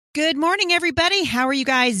Good morning, everybody. How are you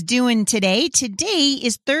guys doing today? Today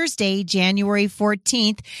is Thursday, January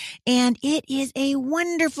 14th, and it is a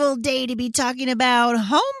wonderful day to be talking about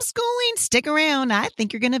homeschooling. Stick around. I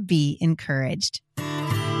think you're going to be encouraged.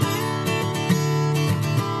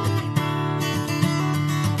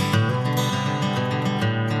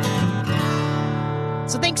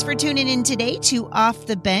 So thanks for tuning in today to Off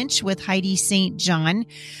the Bench with Heidi St. John.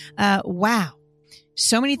 Wow.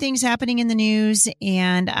 So many things happening in the news,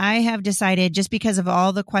 and I have decided, just because of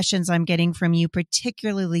all the questions I'm getting from you,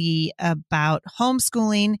 particularly about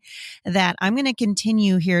homeschooling, that I'm going to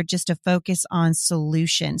continue here just to focus on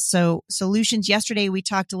solutions. So solutions, yesterday we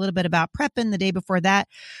talked a little bit about prepping. The day before that,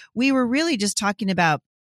 we were really just talking about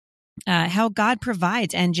how God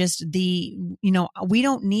provides, and just we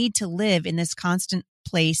don't need to live in this constant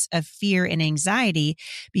place of fear and anxiety,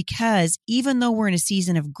 because even though we're in a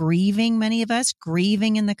season of grieving, many of us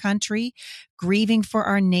grieving in the country, grieving for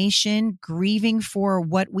our nation, grieving for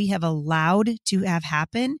what we have allowed to have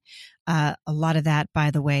happen, a lot of that, by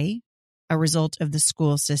the way, a result of the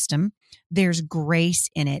school system. There's grace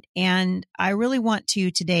in it. And I really want to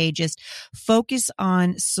today just focus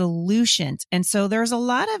on solutions. And so there's a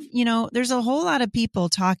whole lot of people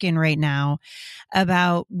talking right now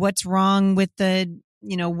about what's wrong with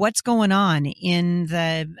what's going on in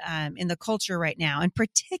the culture right now, and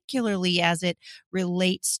particularly as it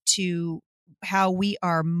relates to how we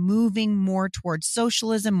are moving more towards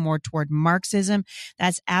socialism, more toward Marxism.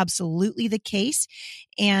 That's absolutely the case.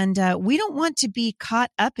 And we don't want to be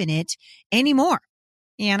caught up in it anymore.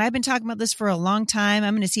 And I've been talking about this for a long time.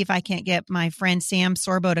 I'm going to see if I can't get my friend Sam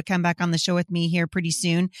Sorbo to come back on the show with me here pretty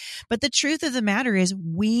soon. But the truth of the matter is,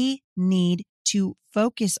 we need to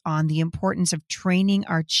focus on the importance of training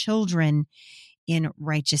our children in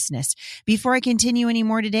righteousness. Before I continue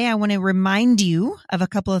anymore today, I want to remind you of a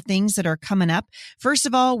couple of things that are coming up. First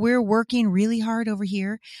of all, we're working really hard over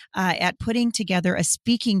here at putting together a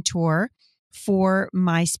speaking tour for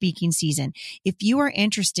my speaking season. If you are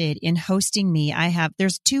interested in hosting me,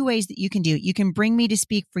 there's two ways that you can do it. You can bring me to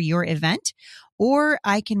speak for your event, or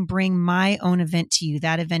I can bring my own event to you.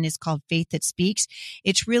 That event is called Faith That Speaks.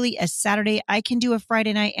 It's really a Saturday. I can do a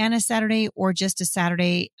Friday night and a Saturday, or just a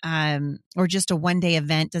Saturday, or just a one-day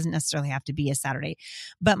event. Doesn't necessarily have to be a Saturday.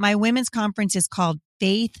 But my women's conference is called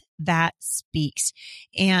Faith That Speaks.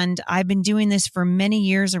 And I've been doing this for many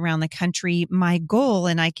years around the country. My goal,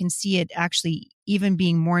 and I can see it actually even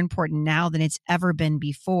being more important now than it's ever been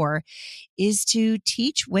before, is to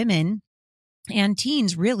teach women and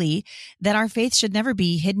teens, really, that our faith should never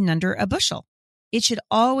be hidden under a bushel. It should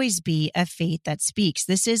always be a faith that speaks.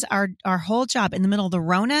 This is our whole job in the middle of the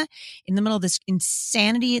Rona, in the middle of this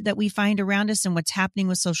insanity that we find around us and what's happening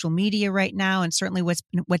with social media right now, and certainly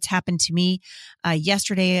what's happened to me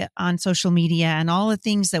yesterday on social media, and all the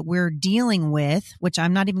things that we're dealing with, which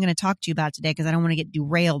I'm not even going to talk to you about today because I don't want to get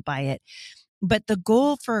derailed by it. But the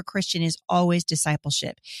goal for a Christian is always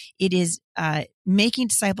discipleship. It is making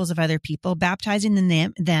disciples of other people, baptizing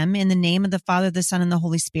them in the name of the Father, the Son, and the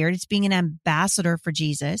Holy Spirit. It's being an ambassador for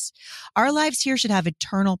Jesus. Our lives here should have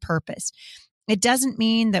eternal purpose. It doesn't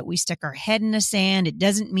mean that we stick our head in the sand. It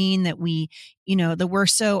doesn't mean that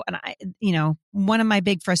one of my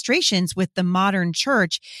big frustrations with the modern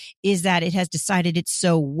church is that it has decided it's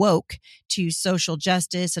so woke to social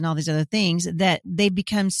justice and all these other things that they've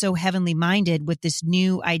become so heavenly minded with this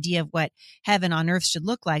new idea of what heaven on earth should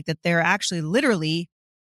look like, that they're actually literally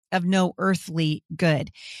of no earthly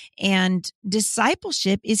good. And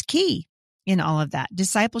discipleship is key. In all of that,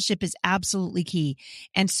 discipleship is absolutely key.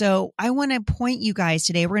 And so I want to point you guys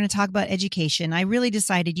today, we're going to talk about education. I really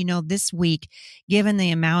decided, this week, given the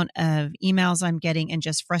amount of emails I'm getting and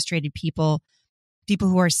just frustrated people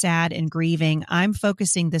who are sad and grieving, I'm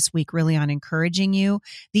focusing this week really on encouraging you.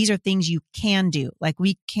 These are things you can do. Like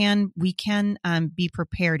we can be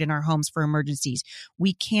prepared in our homes for emergencies.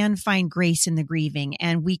 We can find grace in the grieving,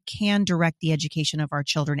 and we can direct the education of our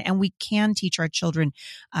children, and we can teach our children,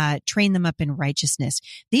 train them up in righteousness.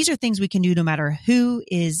 These are things we can do no matter who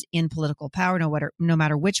is in political power, no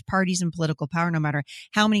matter which party's in political power, no matter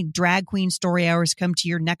how many drag queen story hours come to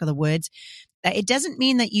your neck of the woods. It doesn't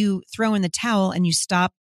mean that you throw in the towel and you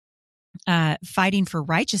stop fighting for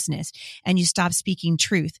righteousness and you stop speaking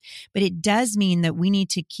truth. But it does mean that we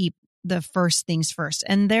need to keep the first things first.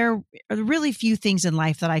 And there are really few things in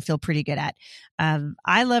life that I feel pretty good at.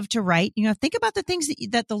 I love to write. Think about the things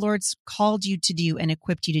that the Lord's called you to do and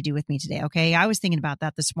equipped you to do with me today. Okay. I was thinking about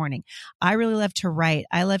that this morning. I really love to write.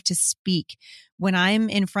 I love to speak. When I'm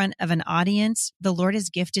in front of an audience, the Lord has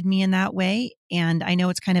gifted me in that way. And I know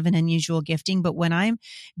it's kind of an unusual gifting, but when I'm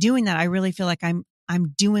doing that, I really feel like I'm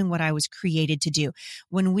I'm doing what I was created to do.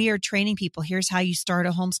 When we are training people, here's how you start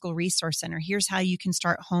a homeschool resource center. Here's how you can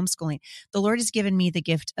start homeschooling. The Lord has given me the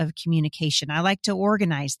gift of communication. I like to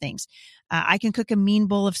organize things. I can cook a mean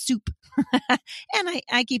bowl of soup and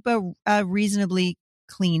I keep a reasonably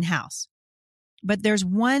clean house. But there's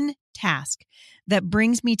one task that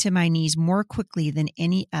brings me to my knees more quickly than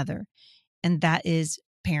any other, and that is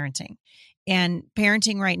parenting. And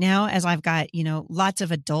parenting right now, as I've got, lots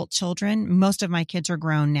of adult children, most of my kids are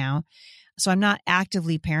grown now. So I'm not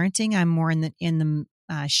actively parenting. I'm more in the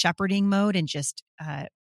shepherding mode and just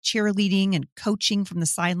cheerleading and coaching from the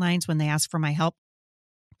sidelines when they ask for my help.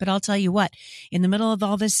 But I'll tell you what, in the middle of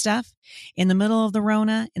all this stuff, in the middle of the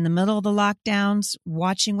Rona, in the middle of the lockdowns,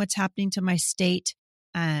 watching what's happening to my state,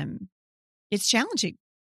 it's challenging.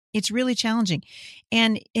 It's really challenging.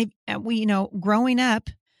 And growing up,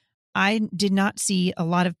 I did not see a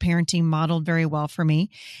lot of parenting modeled very well for me.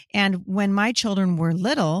 And when my children were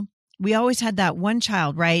little, we always had that one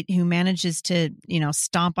child, right, who manages to,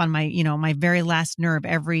 stomp on my very last nerve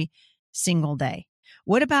every single day.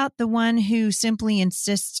 What about the one who simply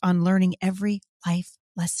insists on learning every life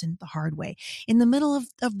lesson the hard way? In the middle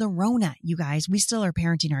of the Rona, you guys, we still are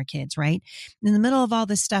parenting our kids, right? In the middle of all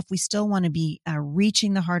this stuff, we still want to be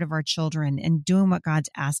reaching the heart of our children and doing what God's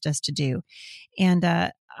asked us to do. And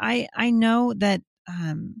I know that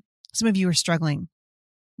some of you are struggling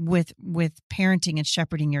with parenting and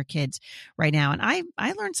shepherding your kids right now. And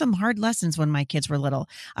I learned some hard lessons when my kids were little.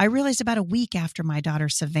 I realized about a week after my daughter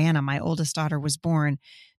Savannah, my oldest daughter, was born,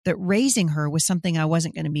 that raising her was something I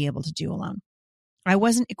wasn't going to be able to do alone. I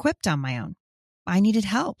wasn't equipped on my own. I needed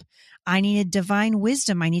help. I needed divine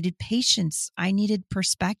wisdom. I needed patience. I needed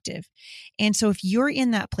perspective. And so if you're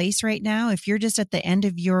in that place right now, if you're just at the end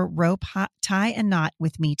of your rope, tie a knot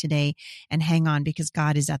with me today and hang on, because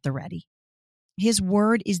God is at the ready. His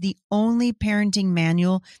word is the only parenting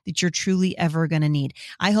manual that you're truly ever going to need.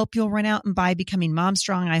 I hope you'll run out and buy Becoming Mom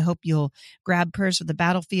Strong. I hope you'll grab Prayers for the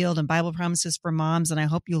Battlefield and Bible Promises for Moms. And I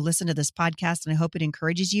hope you'll listen to this podcast, and I hope it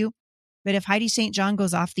encourages you. But if Heidi St. John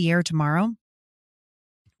goes off the air tomorrow,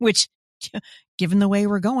 which, given the way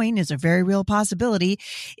we're going, is a very real possibility.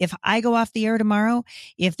 If I go off the air tomorrow,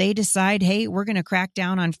 if they decide, hey, we're going to crack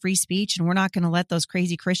down on free speech and we're not going to let those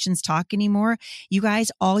crazy Christians talk anymore, you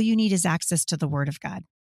guys, all you need is access to the Word of God.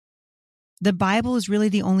 The Bible is really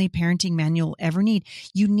the only parenting manual you'll ever need.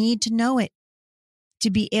 You need to know it to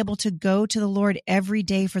be able to go to the Lord every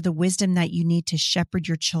day for the wisdom that you need to shepherd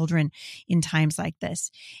your children in times like this.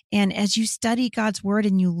 And as you study God's word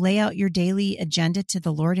and you lay out your daily agenda to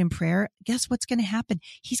the Lord in prayer, guess what's going to happen?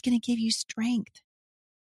 He's going to give you strength.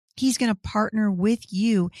 He's going to partner with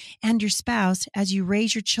you and your spouse as you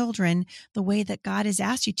raise your children the way that God has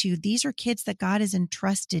asked you to. These are kids that God has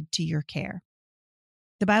entrusted to your care.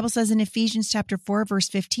 The Bible says in Ephesians chapter 4, verse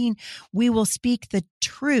 15, we will speak the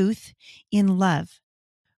truth in love,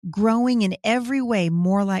 growing in every way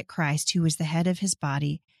more like Christ, who is the head of his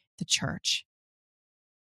body, the church.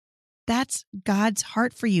 That's God's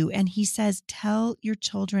heart for you. And he says, tell your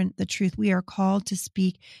children the truth. We are called to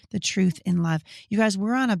speak the truth in love. You guys,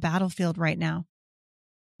 we're on a battlefield right now,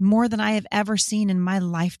 more than I have ever seen in my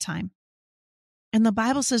lifetime. And the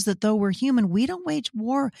Bible says that though we're human, we don't wage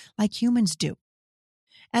war like humans do.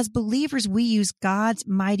 As believers, we use God's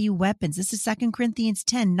mighty weapons. This is 2 Corinthians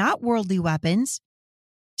 10, not worldly weapons,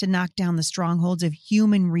 to knock down the strongholds of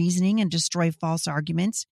human reasoning and destroy false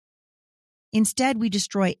arguments. Instead, we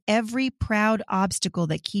destroy every proud obstacle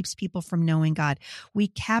that keeps people from knowing God. We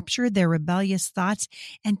capture their rebellious thoughts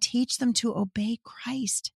and teach them to obey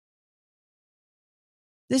Christ.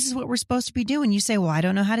 This is what we're supposed to be doing. You say, well, I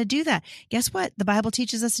don't know how to do that. Guess what? The Bible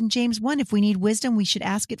teaches us in James 1, if we need wisdom, we should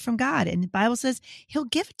ask it from God. And the Bible says he'll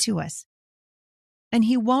give it to us. And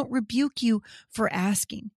he won't rebuke you for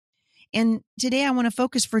asking. And today I want to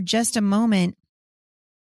focus for just a moment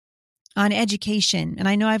on education. And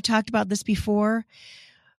I know I've talked about this before,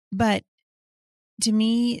 but to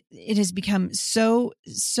me, it has become so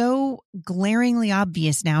glaringly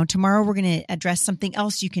obvious now. Tomorrow, we're going to address something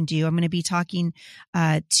else you can do. I'm going to be talking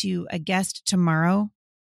to a guest tomorrow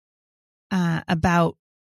about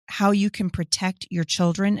how you can protect your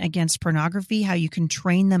children against pornography, how you can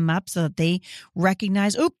train them up so that they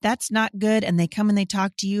recognize, oh, that's not good. And they come and they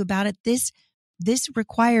talk to you about it. This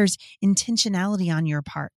requires intentionality on your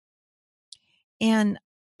part. And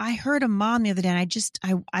I heard a mom the other day,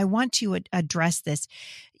 and I want to address this.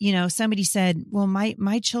 You know, somebody said, well,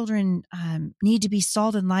 my children need to be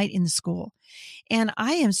salt and light in the school. And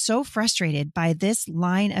I am so frustrated by this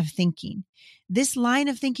line of thinking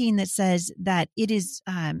that says that it is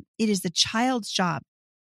the child's job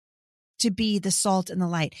to be the salt and the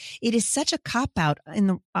light. It is such a cop out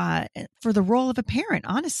for the role of a parent,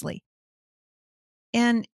 honestly.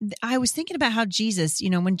 And I was thinking about how Jesus,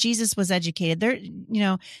 when Jesus was educated,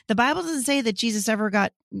 the Bible doesn't say that Jesus ever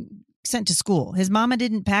got sent to school. His mama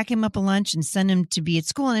didn't pack him up a lunch and send him to be at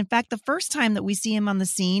school. And in fact, the first time that we see him on the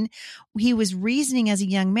scene, he was reasoning as a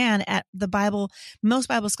young man at the Bible. Most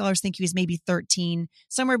Bible scholars think he was maybe 13,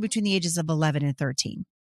 somewhere between the ages of 11 and 13.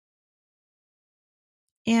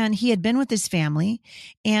 And he had been with his family,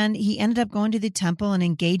 and he ended up going to the temple and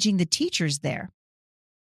engaging the teachers there.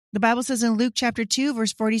 The Bible says in Luke chapter 2,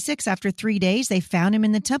 verse 46, after 3 days, they found him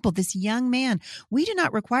in the temple, this young man. We do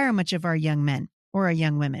not require much of our young men or our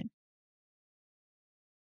young women.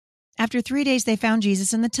 After 3 days, they found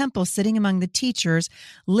Jesus in the temple, sitting among the teachers,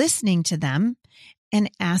 listening to them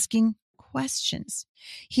and asking questions.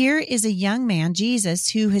 Here is a young man, Jesus,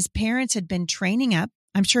 who his parents had been training up.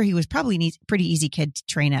 I'm sure he was probably a pretty easy kid to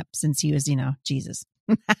train up since he was, Jesus.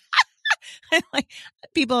 Like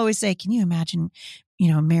people always say, can you imagine,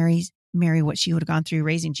 Mary, what she would have gone through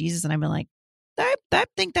raising Jesus? And I've been like, I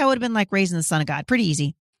think that would have been like raising the Son of God. Pretty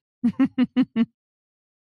easy.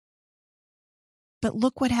 But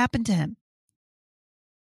look what happened to him.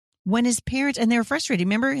 When his parents, and they were frustrated.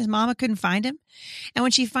 Remember, his mama couldn't find him. And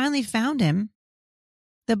when she finally found him,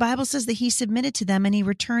 the Bible says that he submitted to them and he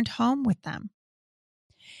returned home with them.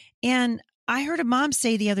 And I heard a mom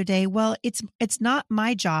say the other day, well, it's not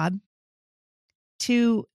my job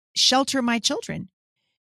to shelter my children,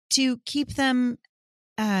 to keep them,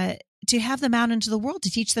 to have them out into the world,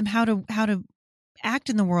 to teach them how to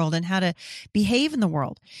act in the world and how to behave in the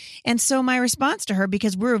world. And so my response to her,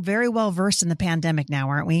 because we're very well versed in the pandemic now,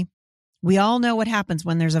 aren't we? We all know what happens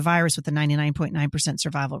when there's a virus with a 99.9%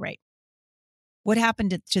 survival rate. What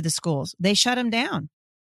happened to the schools? They shut them down.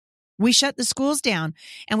 We shut the schools down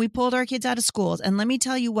and we pulled our kids out of schools. And let me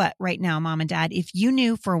tell you what, right now, Mom and Dad, if you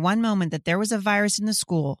knew for one moment that there was a virus in the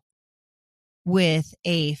school with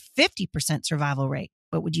a 50% survival rate,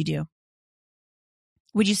 what would you do?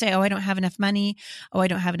 Would you say, oh, I don't have enough money? Oh, I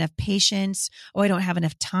don't have enough patience. Oh, I don't have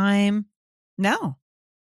enough time. No.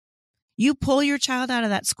 You pull your child out of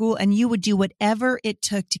that school and you would do whatever it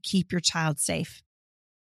took to keep your child safe.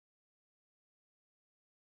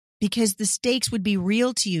 Because the stakes would be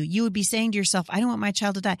real to you. You would be saying to yourself, I don't want my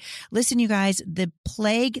child to die. Listen, you guys, the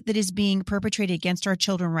plague that is being perpetrated against our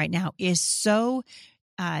children right now is so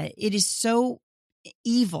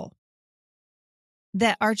evil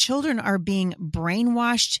that our children are being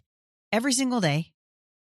brainwashed every single day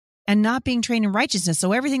and not being trained in righteousness.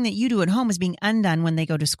 So everything that you do at home is being undone when they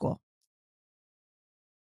go to school.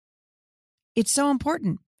 It's so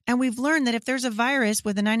important. And we've learned that if there's a virus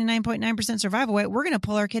with a 99.9% survival rate, we're going to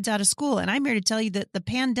pull our kids out of school. And I'm here to tell you that the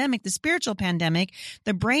pandemic, the spiritual pandemic,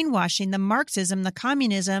 the brainwashing, the Marxism, the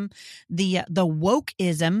communism, the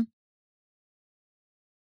wokeism,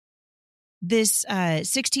 this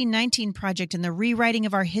 1619 Project and the rewriting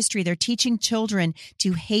of our history, they're teaching children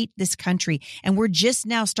to hate this country. And we're just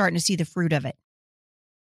now starting to see the fruit of it.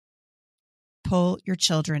 Pull your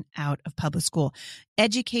children out of public school.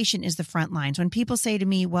 Education is the front lines. When people say to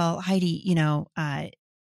me, well, Heidi,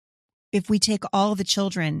 if we take all the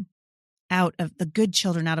children out of the good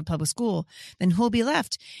children out of public school, then who'll be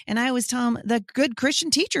left? And I always tell them the good Christian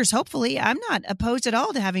teachers, hopefully. I'm not opposed at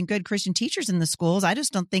all to having good Christian teachers in the schools. I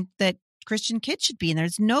just don't think that Christian kids should be in there.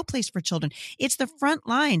 There's no place for children. It's the front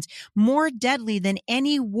lines. More deadly than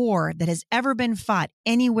any war that has ever been fought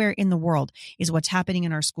anywhere in the world is what's happening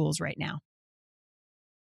in our schools right now.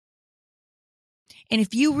 And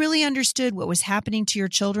if you really understood what was happening to your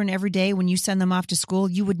children every day when you send them off to school,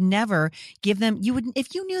 you would never give them,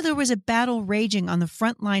 if you knew there was a battle raging on the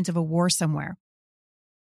front lines of a war somewhere.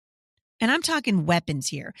 And I'm talking weapons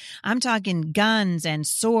here. I'm talking guns and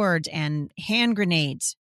swords and hand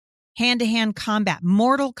grenades, hand-to-hand combat,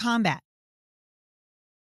 mortal combat.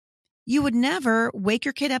 You would never wake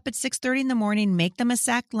your kid up at 6:30 in the morning, make them a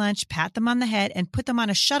sacked lunch, pat them on the head, and put them on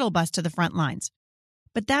a shuttle bus to the front lines.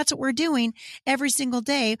 But that's what we're doing every single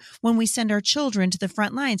day when we send our children to the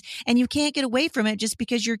front lines. And you can't get away from it just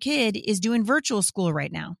because your kid is doing virtual school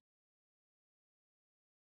right now.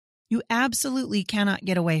 You absolutely cannot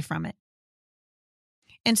get away from it.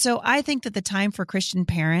 And so I think that the time for Christian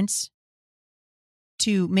parents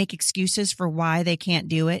to make excuses for why they can't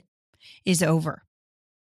do it is over.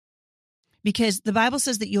 Because the Bible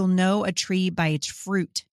says that you'll know a tree by its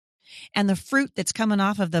fruit. And the fruit that's coming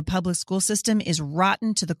off of the public school system is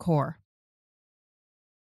rotten to the core.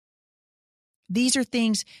 These are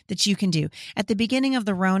things that you can do. At the beginning of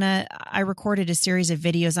the Rona, I recorded a series of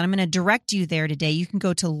videos, and I'm going to direct you there today. You can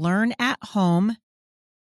go to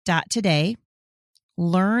learnathome.today,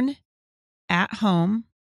 learn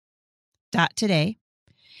athome.today.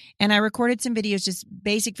 And I recorded some videos, just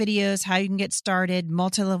basic videos, how you can get started,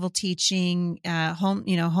 multi-level teaching,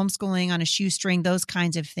 homeschooling on a shoestring, those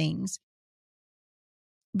kinds of things.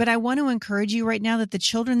 But I want to encourage you right now that the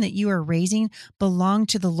children that you are raising belong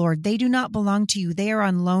to the Lord. They do not belong to you. They are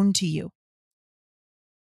on loan to you.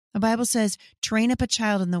 The Bible says, train up a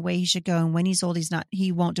child in the way he should go, and when he's old,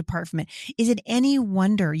 he won't depart from it. Is it any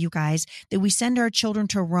wonder, you guys, that we send our children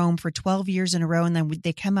to Rome for 12 years in a row, and then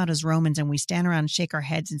they come out as Romans, and we stand around and shake our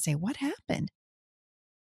heads and say, what happened?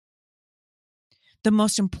 The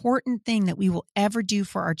most important thing that we will ever do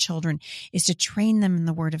for our children is to train them in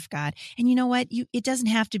the Word of God. And you know what? It doesn't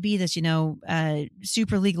have to be this,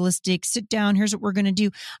 super legalistic, sit down, here's what we're going to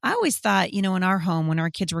do. I always thought, in our home, when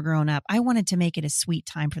our kids were growing up, I wanted to make it a sweet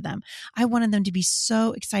time for them. I wanted them to be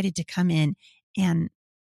so excited to come in and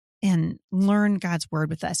learn God's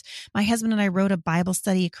Word with us. My husband and I wrote a Bible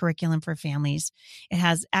study curriculum for families. It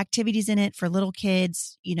has activities in it for little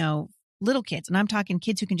kids, little kids, and I'm talking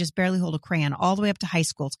kids who can just barely hold a crayon, all the way up to high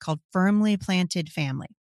school. It's called Firmly Planted Family.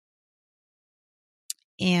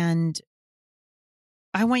 And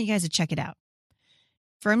I want you guys to check it out.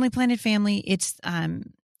 Firmly Planted Family, it's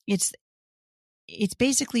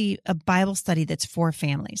basically a Bible study that's for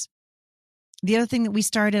families. The other thing that we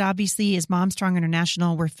started, obviously, is Mom Strong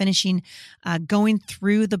International. We're finishing going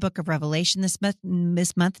through the book of Revelation this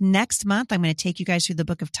month. Next month, I'm going to take you guys through the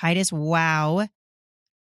book of Titus. Wow.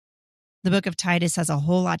 The book of Titus has a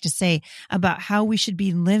whole lot to say about how we should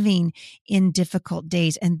be living in difficult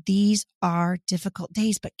days. And these are difficult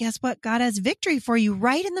days. But guess what? God has victory for you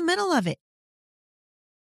right in the middle of it.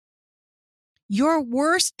 Your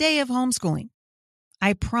worst day of homeschooling,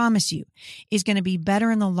 I promise you, is going to be better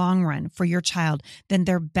in the long run for your child than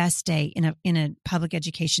their best day in a public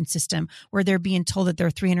education system where they're being told that there are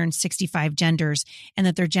 365 genders and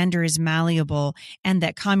that their gender is malleable and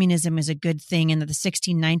that communism is a good thing and that the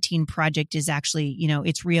 1619 Project is actually,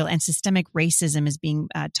 it's real, and systemic racism is being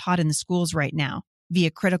taught in the schools right now via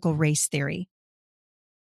critical race theory.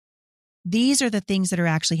 These are the things that are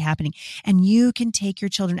actually happening, and you can take your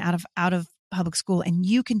children out of public school and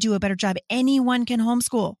you can do a better job. Anyone can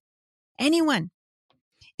homeschool. Anyone.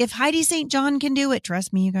 If Heidi St. John can do it,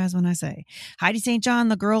 trust me, you guys, when I say Heidi St. John,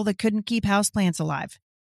 the girl that couldn't keep houseplants alive.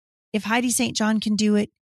 If Heidi St. John can do it,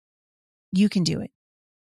 you can do it.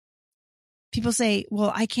 People say,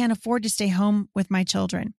 well, I can't afford to stay home with my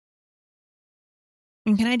children.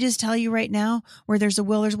 And can I just tell you right now, where there's a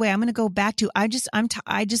will, there's a way. I'm going to go back to, I just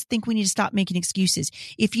think we need to stop making excuses.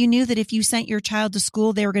 If you knew that if you sent your child to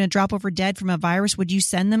school, they were going to drop over dead from a virus, would you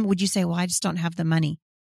send them? Would you say, well, I just don't have the money?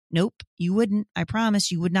 Nope, you wouldn't. I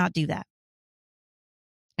promise you would not do that.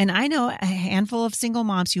 And I know a handful of single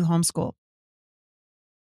moms who homeschool.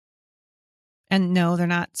 And no, they're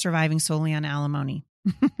not surviving solely on alimony.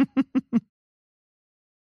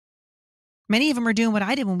 Many of them are doing what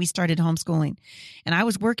I did when we started homeschooling. And I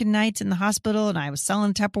was working nights in the hospital and I was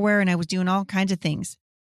selling Tupperware and I was doing all kinds of things.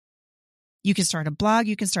 You can start a blog.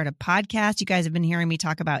 You can start a podcast. You guys have been hearing me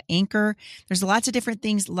talk about Anchor. There's lots of different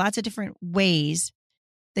things, lots of different ways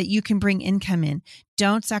that you can bring income in.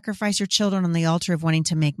 Don't sacrifice your children on the altar of wanting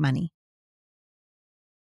to make money.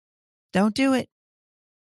 Don't do it.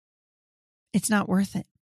 It's not worth it.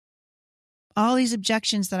 All these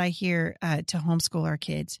objections that I hear to homeschool our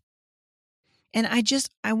kids. And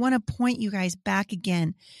I want to point you guys back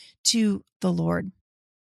again to the Lord,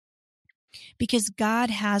 because God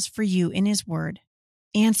has for you in His Word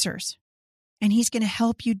answers, and He's going to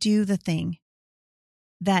help you do the thing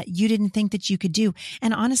that you didn't think that you could do.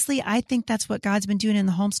 And honestly, I think that's what God's been doing in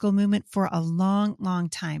the homeschool movement for a long, long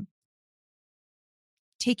time.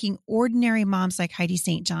 Taking ordinary moms like Heidi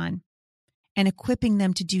St. John and equipping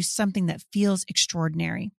them to do something that feels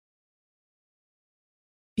extraordinary.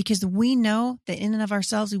 Because we know that in and of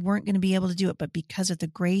ourselves, we weren't going to be able to do it. But because of the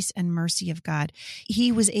grace and mercy of God,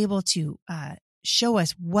 He was able to show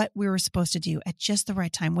us what we were supposed to do at just the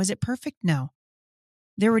right time. Was it perfect? No.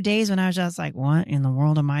 There were days when I was just like, what in the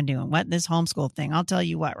world am I doing? What, this homeschool thing? I'll tell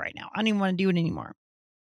you what right now. I don't even want to do it anymore.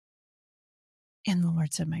 And the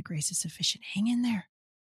Lord said, my grace is sufficient. Hang in there.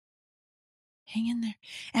 Hang in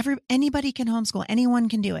there. Anybody can homeschool. Anyone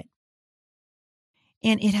can do it.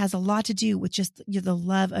 And it has a lot to do with just the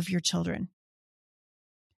love of your children.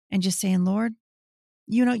 And just saying, Lord,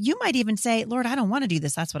 you might even say, Lord, I don't want to do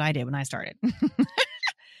this. That's what I did when I started.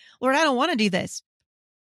 Lord, I don't want to do this.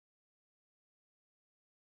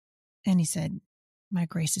 And He said, my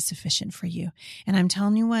grace is sufficient for you. And I'm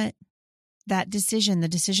telling you what, the decision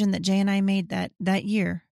that Jay and I made that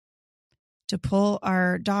year to pull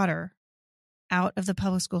our daughter out of the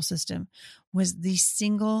public school system was the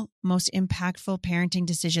single most impactful parenting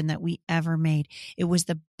decision that we ever made. It was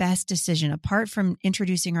the best decision. Apart from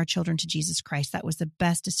introducing our children to Jesus Christ, that was the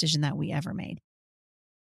best decision that we ever made.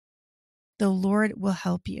 The Lord will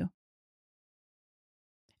help you.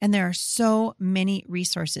 And there are so many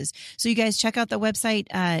resources. So you guys check out the website.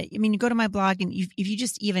 You go to my blog, and if you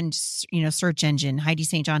just even, search engine, Heidi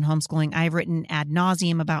St. John Homeschooling. I've written ad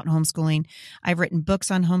nauseum about homeschooling. I've written books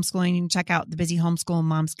on homeschooling. You can check out the Busy Homeschool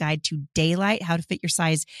Mom's Guide to Daylight, how to fit your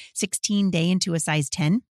size 16 day into a size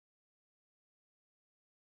 10.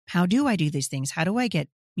 How do I do these things? How do I get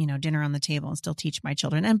dinner on the table and still teach my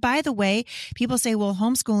children? And by the way, people say, well,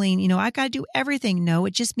 homeschooling, I got to do everything. No,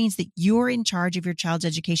 it just means that you're in charge of your child's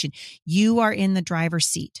education. You are in the driver's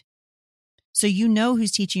seat. So you know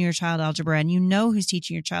who's teaching your child algebra, and you know who's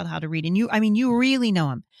teaching your child how to read. And you really know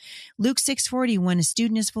him. Luke 6:40, when a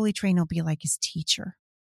student is fully trained, he'll be like his teacher.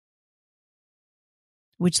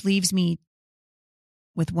 Which leaves me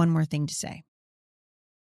with one more thing to say.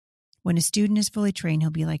 When a student is fully trained, he'll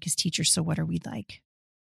be like his teacher. So what are we like?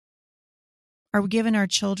 Are we giving our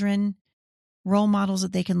children role models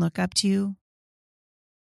that they can look up to?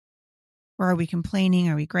 Or are we complaining?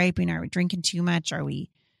 Are we griping? Are we drinking too much? Are we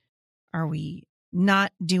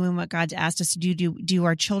not doing what God's asked us to do? Do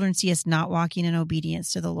our children see us not walking in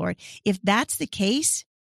obedience to the Lord? If that's the case,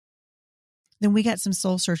 then we got some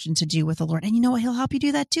soul searching to do with the Lord. And you know what? He'll help you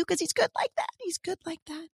do that too, because he's good like that. He's good like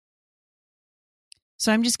that.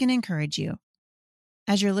 So I'm just going to encourage you.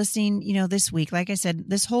 As you're listening, this week, like I said,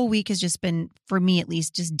 this whole week has just been, for me at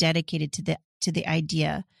least, just dedicated to the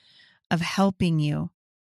idea of helping you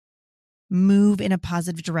move in a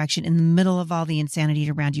positive direction in the middle of all the insanity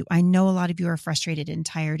around you. I know a lot of you are frustrated and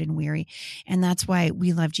tired and weary, and that's why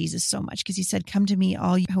we love Jesus so much, because he said, come to me,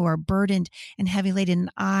 all you who are burdened and heavy laden, and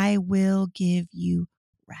I will give you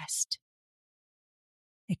rest.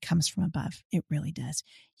 It comes from above. It really does.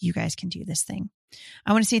 You guys can do this thing.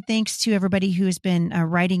 I want to say thanks to everybody who has been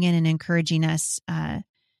writing in and encouraging us,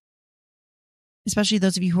 especially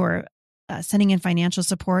those of you who are sending in financial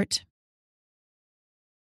support.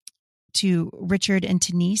 To Richard and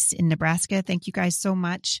Denise in Nebraska. Thank you guys so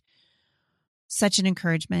much. Such an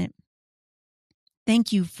encouragement.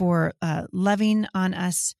 Thank you for loving on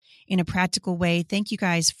us in a practical way. Thank you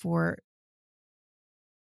guys for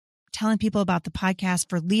telling people about the podcast,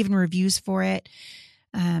 for leaving reviews for it.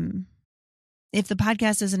 If the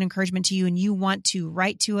podcast is an encouragement to you and you want to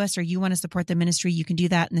write to us or you want to support the ministry, you can do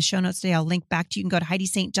that in the show notes today. I'll link back to you. You can go to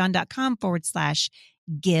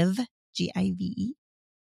HeidiSt.John.com/give, GIVE.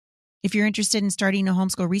 If you're interested in starting a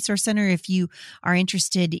homeschool resource center, if you are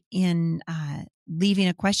interested in leaving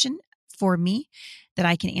a question for me that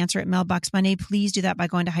I can answer at Mailbox Monday, please do that by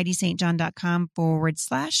going to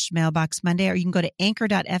HeidiSt.John.com/Mailbox Monday, or you can go to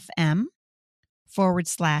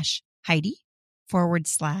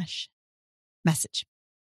Anchor.fm/Heidi/message.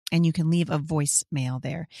 And you can leave a voicemail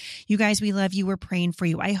there. You guys, we love you. We're praying for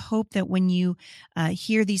you. I hope that when you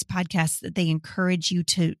hear these podcasts, that they encourage you,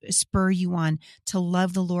 to spur you on to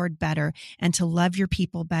love the Lord better and to love your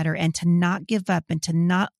people better and to not give up and to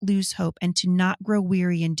not lose hope and to not grow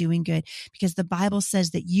weary in doing good, because the Bible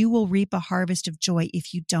says that you will reap a harvest of joy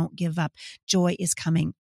if you don't give up. Joy is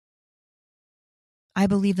coming. I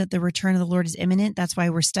believe that the return of the Lord is imminent. That's why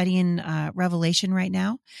we're studying Revelation right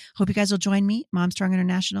now. Hope you guys will join me, Mom Strong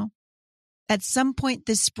International. At some point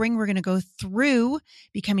this spring, we're going to go through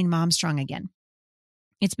becoming Mom Strong again.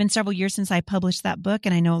 It's been several years since I published that book,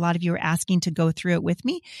 and I know a lot of you are asking to go through it with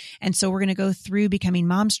me. And so we're going to go through becoming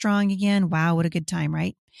Mom Strong again. Wow, what a good time,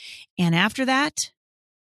 right? And after that,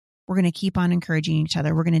 we're going to keep on encouraging each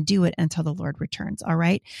other. We're going to do it until the Lord returns. All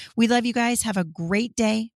right. We love you guys. Have a great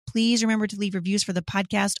day. Please remember to leave reviews for the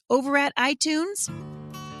podcast over at iTunes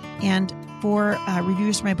and for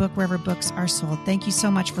reviews for my book, wherever books are sold. Thank you so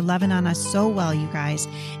much for loving on us so well, you guys.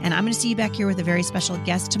 And I'm going to see you back here with a very special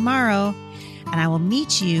guest tomorrow. And I will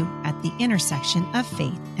meet you at the intersection of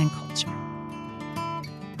faith and culture.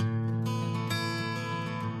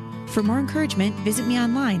 For more encouragement, visit me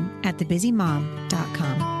online at thebusymom.com.